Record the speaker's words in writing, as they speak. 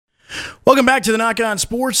Welcome back to the Nach On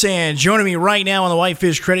Sports, and joining me right now on the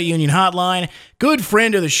Whitefish Credit Union Hotline, good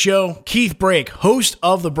friend of the show, Keith Brake, host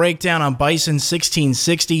of The Breakdown on Bison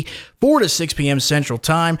 1660, 4 to 6 p.m. Central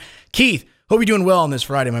Time. Keith, hope you're doing well on this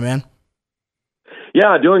Friday, my man.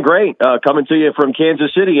 Yeah, doing great. Coming to you from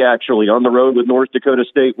Kansas City, actually, on the road with North Dakota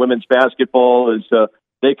State women's basketball as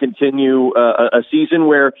they continue a season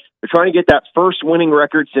where they're trying to get that first winning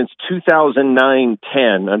record since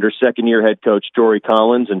 2009-10 under second-year head coach Jory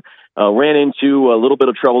Collins, and ran into a little bit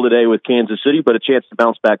of trouble today with Kansas City, but a chance to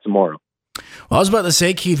bounce back tomorrow. Well, I was about to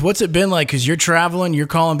say, Keith, what's it been like? Because you're traveling, you're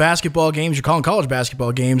calling basketball games, you're calling college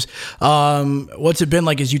basketball games. What's it been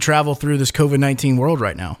like as you travel through this COVID-19 world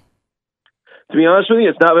right now? To be honest with you,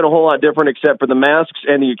 it's not been a whole lot different except for the masks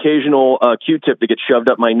and the occasional Q-tip that gets shoved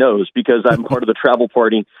up my nose because I'm part of the travel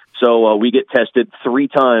party. So we get tested 3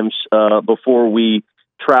 times before we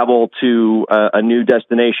travel to a new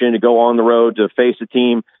destination to go on the road to face a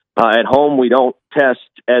team. At home, we don't test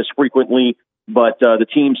as frequently, but the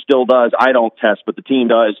team still does. I don't test, but the team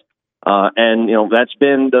does. And, you know, that's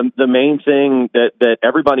been the main thing that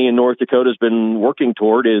everybody in North Dakota has been working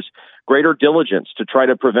toward is greater diligence to try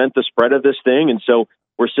to prevent the spread of this thing. And so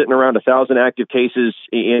we're sitting around 1,000 active cases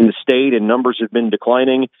in the state, and numbers have been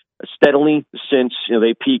declining steadily since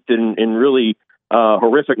they peaked in really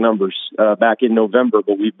horrific numbers back in November.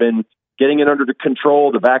 But we've been getting it under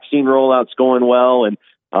control. The vaccine rollout's going well, and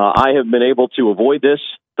I have been able to avoid this,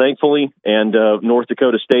 thankfully, and North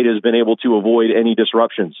Dakota State has been able to avoid any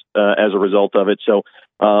disruptions as a result of it. So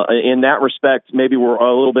in that respect, maybe we're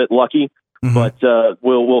a little bit lucky, but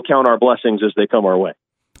we'll count our blessings as they come our way.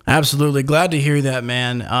 Absolutely. Glad to hear that,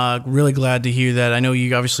 man. Really glad to hear that. I know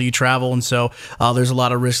you travel, and so there's a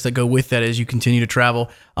lot of risks that go with that as you continue to travel.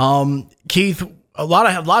 Keith,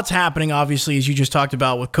 lots happening, obviously, as you just talked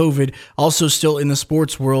about with COVID. Also still in the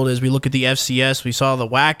sports world as we look at the FCS. We saw the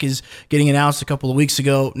WAC is getting announced a couple of weeks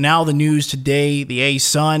ago. Now the news today, the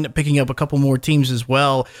Sun picking up a couple more teams as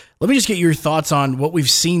well. Let me just get your thoughts on what we've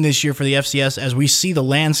seen this year for the FCS as we see the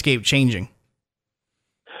landscape changing.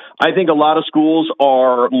 I think a lot of schools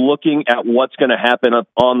are looking at what's going to happen up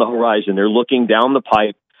on the horizon. They're looking down the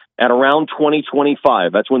pipe at around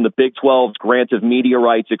 2025. That's when the Big 12's grant of media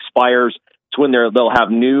rights expires. It's when they'll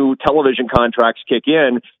have new television contracts kick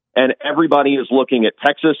in, and everybody is looking at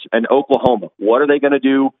Texas and Oklahoma. What are they going to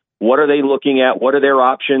do? What are they looking at? What are their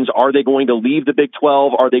options? Are they going to leave the Big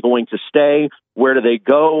 12? Are they going to stay? Where do they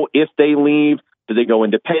go if they leave? Do they go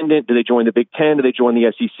independent? Do they join the Big 10? Do they join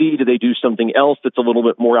the SEC? Do they do something else that's a little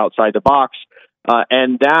bit more outside the box?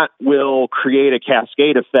 And that will create a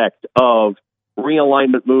cascade effect of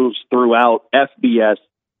realignment moves throughout FBS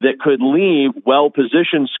that could leave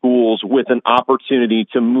well-positioned schools with an opportunity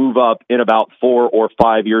to move up in about 4 or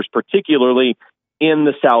 5 years, particularly in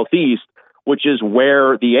the Southeast, which is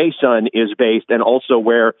where the Sun is based and also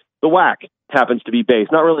where the WAC happens to be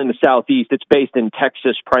based. Not really in the Southeast. It's based in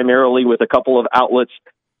Texas primarily with a couple of outlets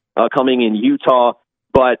coming in Utah.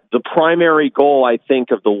 But the primary goal, I think,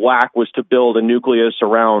 of the WAC was to build a nucleus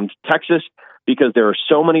around Texas because there are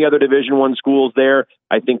so many other Division I schools there.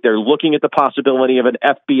 I think they're looking at the possibility of an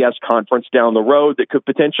FBS conference down the road that could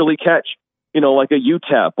potentially catch, like a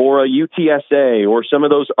UTEP or a UTSA or some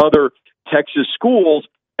of those other Texas schools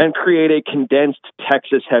and create a condensed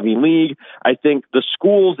Texas-heavy league. I think the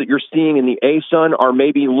schools that you're seeing in the ASUN are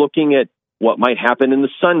maybe looking at what might happen in the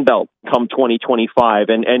Sun Belt come 2025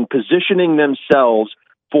 and positioning themselves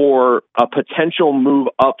for a potential move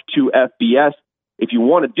up to FBS. If you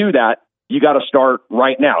want to do that, you got to start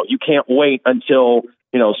right now. You can't wait until,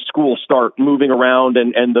 schools start moving around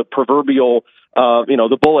and the proverbial,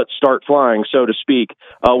 the bullets start flying, so to speak,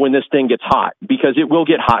 when this thing gets hot, because it will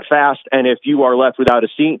get hot fast. And if you are left without a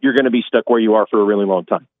seat, you're going to be stuck where you are for a really long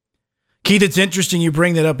time. Keith, it's interesting you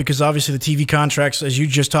bring that up because obviously the TV contracts, as you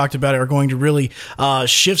just talked about, are going to really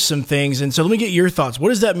shift some things. And so let me get your thoughts. What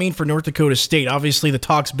does that mean for North Dakota State? Obviously, the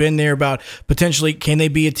talk's been there about potentially can they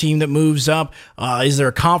be a team that moves up? Is there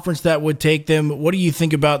a conference that would take them? What do you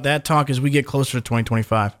think about that talk as we get closer to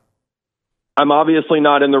 2025? I'm obviously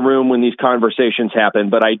not in the room when these conversations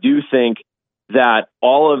happen, but I do think that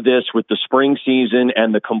all of this with the spring season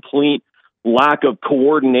and the complete lack of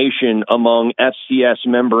coordination among FCS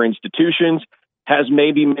member institutions has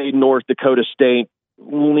maybe made North Dakota State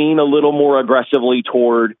lean a little more aggressively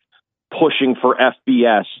toward pushing for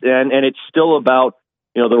FBS. And it's still about,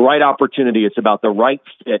 the right opportunity. It's about the right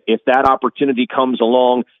fit. If that opportunity comes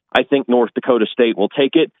along, I think North Dakota State will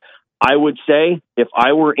take it. I would say if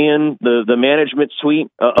I were in the management suite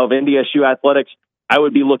of NDSU athletics, I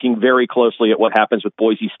would be looking very closely at what happens with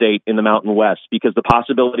Boise State in the Mountain West, because the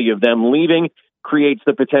possibility of them leaving creates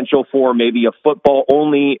the potential for maybe a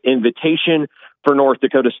football-only invitation for North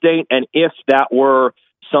Dakota State. And if that were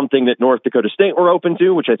something that North Dakota State were open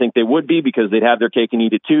to, which I think they would be because they'd have their cake and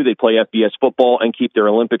eat it too, they'd play FBS football and keep their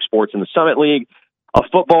Olympic sports in the Summit League. A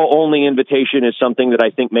football-only invitation is something that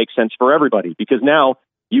I think makes sense for everybody, because now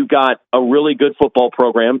you've got a really good football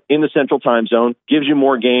program in the Central Time Zone, gives you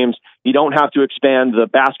more games. You don't have to expand the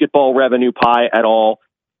basketball revenue pie at all,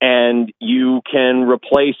 and you can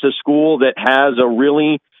replace a school that has a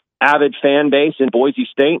really avid fan base in Boise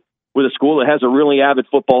State with a school that has a really avid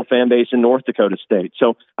football fan base in North Dakota State.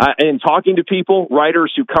 So, in talking to people,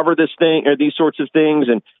 writers who cover this thing or these sorts of things,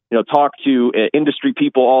 and talk to industry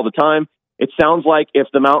people all the time, it sounds like if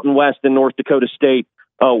the Mountain West and North Dakota State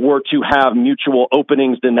were to have mutual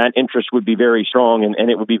openings, then that interest would be very strong, and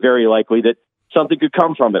it would be very likely that something could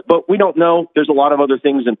come from it. But we don't know. There's a lot of other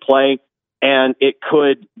things in play, and it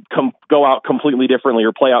could go out completely differently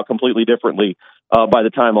or play out completely differently by the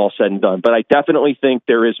time all said and done. But I definitely think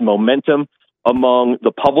there is momentum among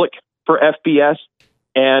the public for FBS,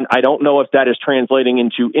 and I don't know if that is translating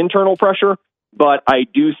into internal pressure, but I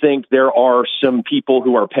do think there are some people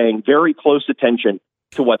who are paying very close attention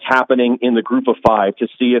to what's happening in the group of five to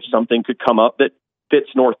see if something could come up that fits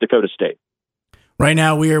North Dakota State. Right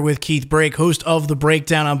now, we are with Keith Brake, host of The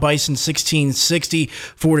Breakdown on Bison 1660,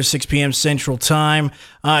 4 to 6 p.m. Central Time.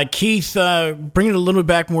 Keith, bringing it a little bit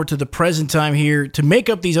back more to the present time here, to make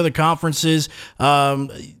up these other conferences,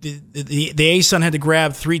 the ASUN had to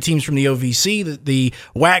grab 3 teams from the OVC, the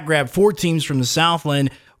WAC grabbed 4 teams from the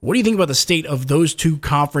Southland. What do you think about the state of those 2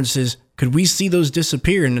 conferences? Could we see those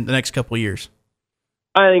disappear in the next couple of years?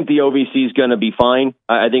 I think the OVC is going to be fine.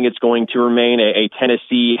 I think it's going to remain a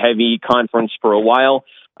Tennessee-heavy conference for a while.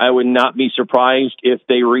 I would not be surprised if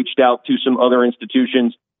they reached out to some other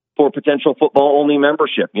institutions for potential football-only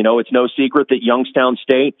membership. It's no secret that Youngstown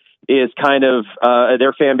State is kind of,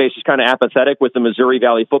 their fan base is kind of apathetic with the Missouri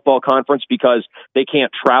Valley Football Conference because they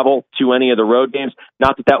can't travel to any of the road games.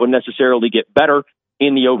 Not that that would necessarily get better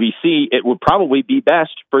in the OVC. It would probably be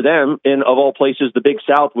best for them in, of all places, the Big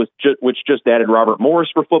South, which just added Robert Morris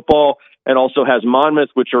for football and also has Monmouth,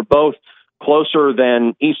 which are both closer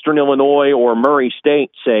than Eastern Illinois or Murray State,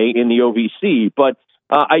 say, in the OVC. But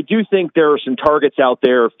I do think there are some targets out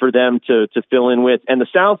there for them to fill in with. And the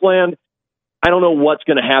Southland, I don't know what's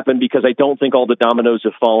going to happen because I don't think all the dominoes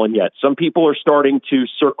have fallen yet. Some people are starting to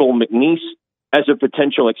circle McNeese as a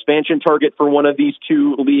potential expansion target for one of these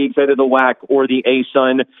 2 leagues, either the WAC or the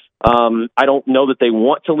ASUN. I don't know that they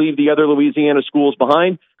want to leave the other Louisiana schools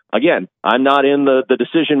behind. Again, I'm not in the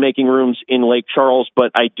decision-making rooms in Lake Charles,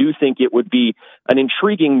 but I do think it would be an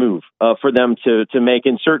intriguing move for them to make,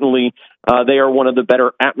 and certainly they are one of the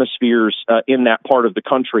better atmospheres in that part of the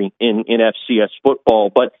country in FCS football.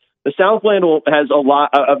 But the Southland has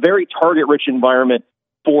a very target-rich environment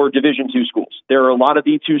for Division II schools. There are a lot of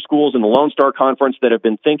D2 schools in the Lone Star Conference that have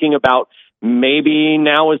been thinking about maybe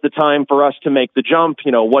now is the time for us to make the jump.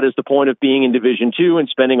 What is the point of being in Division II and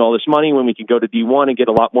spending all this money when we can go to D1 and get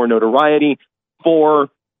a lot more notoriety for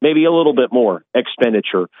maybe a little bit more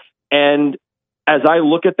expenditure? And as I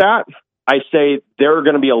look at that, I say there are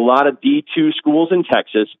going to be a lot of D2 schools in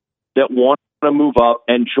Texas that want to move up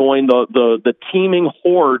and join the teeming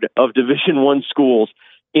horde of Division I schools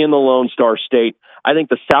in the Lone Star State. I think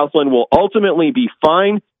the Southland will ultimately be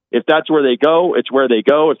fine. If that's where they go, it's where they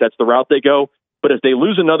go, if that's the route they go. But if they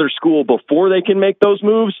lose another school before they can make those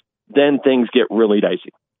moves, then things get really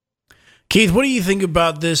dicey. Keith, what do you think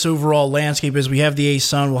about this overall landscape as we have the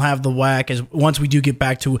ASUN, we'll have the WAC, as once we do get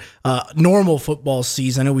back to normal football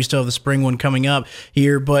season? I know we still have the spring one coming up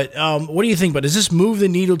here, but what do you think about it? Does this move the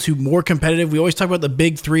needle to more competitive? We always talk about the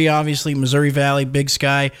big 3, obviously, Missouri Valley, Big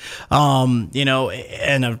Sky, and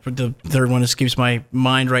the third one escapes my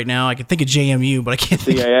mind right now. I can think of JMU, but I can't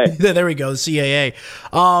think. CAA. There we go, the CAA.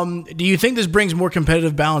 Do you think this brings more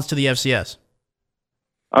competitive balance to the FCS?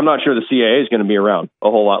 I'm not sure the CAA is going to be around a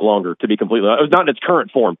whole lot longer, to be completely honest. Not in its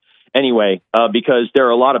current form, anyway, because there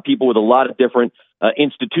are a lot of people with a lot of different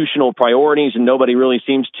institutional priorities, and nobody really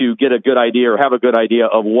seems to get a good idea or have a good idea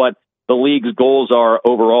of what the league's goals are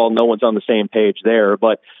overall. No one's on the same page there.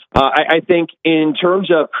 But I think in terms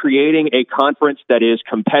of creating a conference that is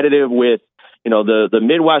competitive with the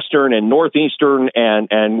Midwestern and Northeastern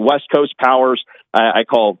and West Coast powers. I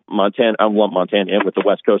call Montana, I lump Montana in with the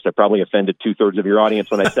West Coast. I probably offended 2/3 of your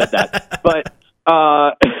audience when I said that. But,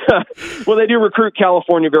 well, they do recruit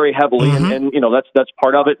California very heavily, and that's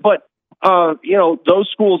part of it. But, those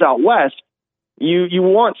schools out West, you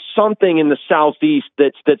want something in the Southeast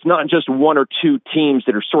that's not just 1 or 2 teams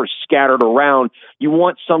that are sort of scattered around. You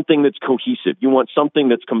want something that's cohesive. You want something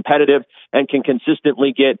that's competitive and can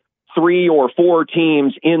consistently get 3 or 4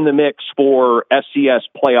 teams in the mix for FCS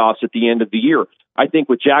playoffs at the end of the year. I think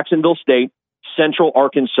with Jacksonville State, Central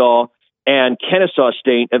Arkansas, and Kennesaw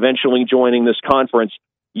State eventually joining this conference,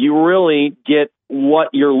 you really get what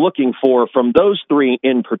you're looking for from those 3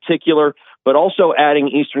 in particular, but also adding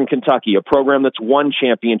Eastern Kentucky, a program that's won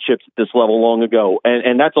championships at this level long ago.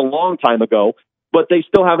 And that's a long time ago, but they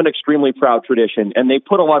still have an extremely proud tradition, and they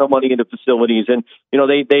put a lot of money into facilities. And,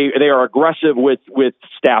 they are aggressive with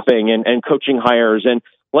staffing and coaching hires and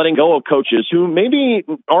letting go of coaches who maybe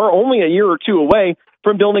are only a year or 2 away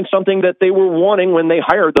from building something that they were wanting when they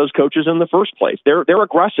hired those coaches in the first place. They're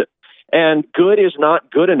aggressive, and good is not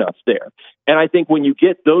good enough there. And I think when you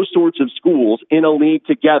get those sorts of schools in a league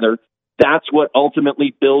together, that's what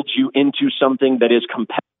ultimately builds you into something that is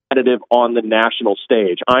competitive on the national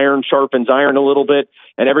stage. Iron sharpens iron a little bit,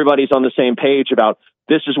 and everybody's on the same page about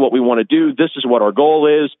this is what we want to do, this is what our goal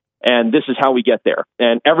is, and this is how we get there.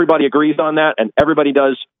 And everybody agrees on that, and everybody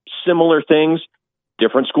does similar things.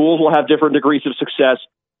 Different schools will have different degrees of success,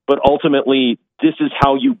 but ultimately, this is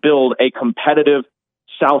how you build a competitive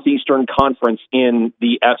Southeastern Conference in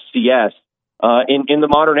the FCS in the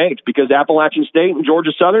modern age, because Appalachian State and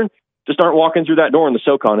Georgia Southern just aren't walking through that door in the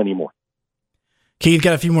SoCon anymore. Keith,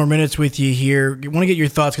 got a few more minutes with you here. I want to get your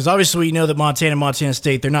thoughts, because obviously we know that Montana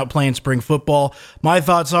State, they're not playing spring football. My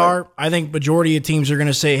thoughts are, I think majority of teams are going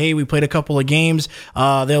to say, hey, we played a couple of games.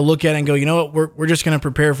 They'll look at it and go, you know what, we're just going to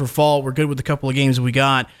prepare for fall. We're good with the couple of games we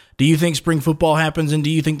got. Do you think spring football happens, and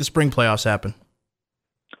do you think the spring playoffs happen?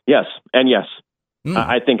 Yes, and yes.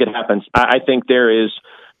 I think it happens. I think there is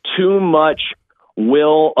too much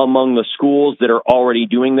will among the schools that are already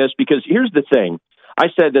doing this, because here's the thing. I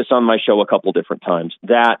said this on my show a couple different times,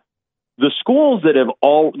 that the schools that have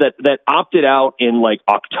that opted out in like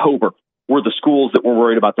October were the schools that were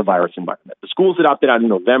worried about the virus environment. The schools that opted out in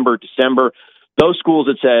November, December, those schools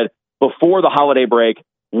that said before the holiday break,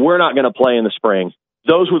 we're not going to play in the spring.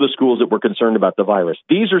 Those were the schools that were concerned about the virus.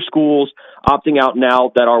 These are schools opting out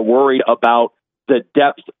now that are worried about the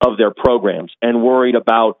depth of their programs and worried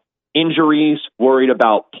about injuries, worried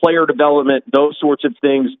about player development, those sorts of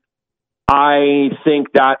things. I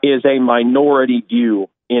think that is a minority view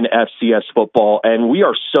in FCS football, and we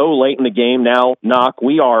are so late in the game now, Nach.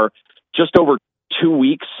 We are just over 2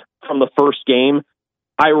 weeks from the first game.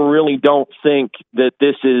 I really don't think that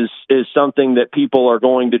this is something that people are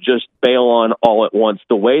going to just bail on all at once.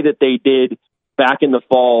 The way that they did back in the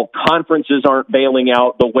fall, conferences aren't bailing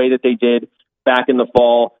out the way that they did back in the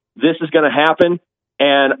fall. This is going to happen,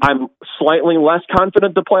 and I'm slightly less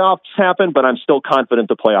confident the playoffs happen, but I'm still confident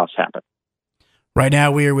the playoffs happen. Right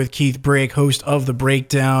now, we are with Keith Brake, host of The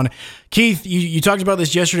Breakdown. Keith, you talked about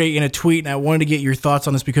this yesterday in a tweet, and I wanted to get your thoughts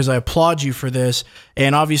on this because I applaud you for this.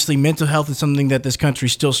 And obviously, mental health is something that this country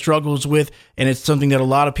still struggles with, and it's something that a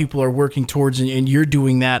lot of people are working towards, and you're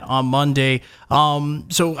doing that on Monday.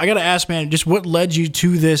 So I got to ask, man, just what led you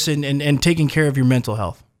to this and taking care of your mental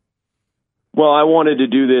health? Well, I wanted to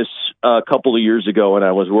do this a couple of years ago, and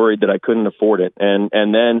I was worried that I couldn't afford it.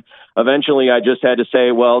 And then eventually I just had to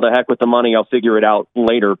say, well, the heck with the money, I'll figure it out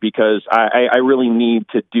later, because I really need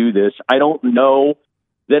to do this. I don't know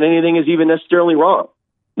that anything is even necessarily wrong.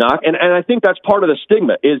 And I think that's part of the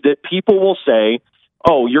stigma, is that people will say,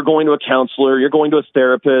 oh, you're going to a counselor, you're going to a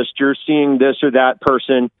therapist, you're seeing this or that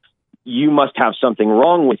person, you must have something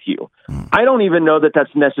wrong with you. I don't even know that that's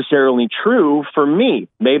necessarily true for me.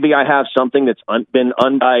 Maybe I have something that's been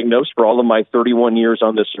undiagnosed for all of my 31 years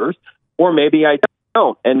on this earth, or maybe I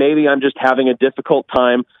don't. And maybe I'm just having a difficult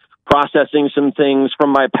time processing some things from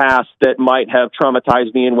my past that might have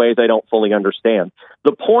traumatized me in ways I don't fully understand.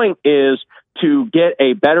 The point is to get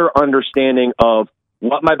a better understanding of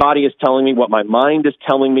what my body is telling me, what my mind is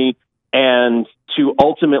telling me, and to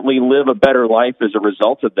ultimately live a better life as a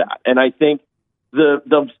result of that. And I think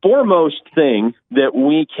the foremost thing that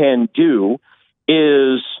we can do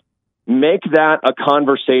is make that a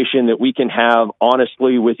conversation that we can have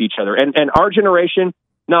honestly with each other. And our generation,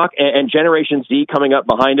 Nach, and Generation Z coming up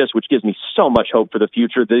behind us, which gives me so much hope for the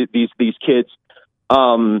future, these kids,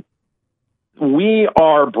 we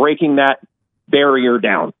are breaking that barrier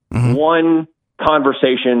down, one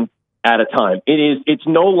conversation at a time. It's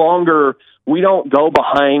no longer, we don't go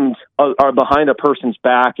behind a person's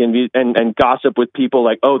back and gossip with people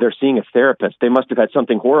like, oh, they're seeing a therapist, they must have had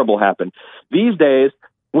something horrible happen. These days,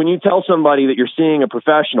 when you tell somebody that you're seeing a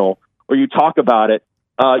professional, or you talk about it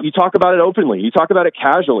openly, you talk about it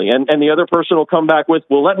casually, and the other person will come back with,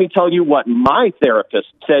 well, let me tell you what my therapist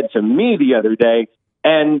said to me the other day.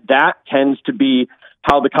 And that tends to be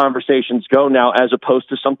how the conversations go now, as opposed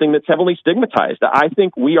to something that's heavily stigmatized. I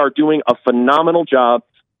think we are doing a phenomenal job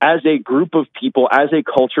as a group of people, as a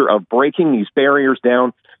culture of breaking these barriers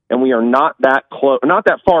down. And we are not that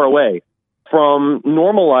far away from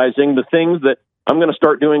normalizing the things that I'm going to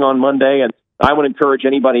start doing on Monday. And I would encourage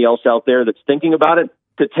anybody else out there that's thinking about it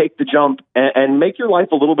to take the jump and make your life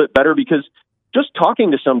a little bit better, because just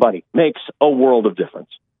talking to somebody makes a world of difference.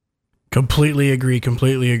 Completely agree.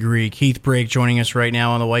 Keith Brake joining us right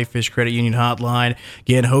now on the Whitefish Credit Union Hotline.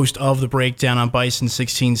 Again, host of The Breakdown on Bison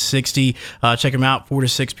 1660. Check him out 4 to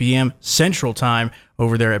 6 p.m. Central Time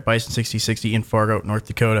over there at Bison 6060 in Fargo, North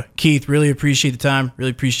Dakota. Keith, really appreciate the time.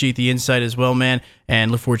 Really appreciate the insight as well, man.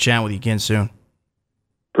 And look forward to chatting with you again soon.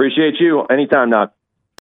 Appreciate you. Anytime, Nach.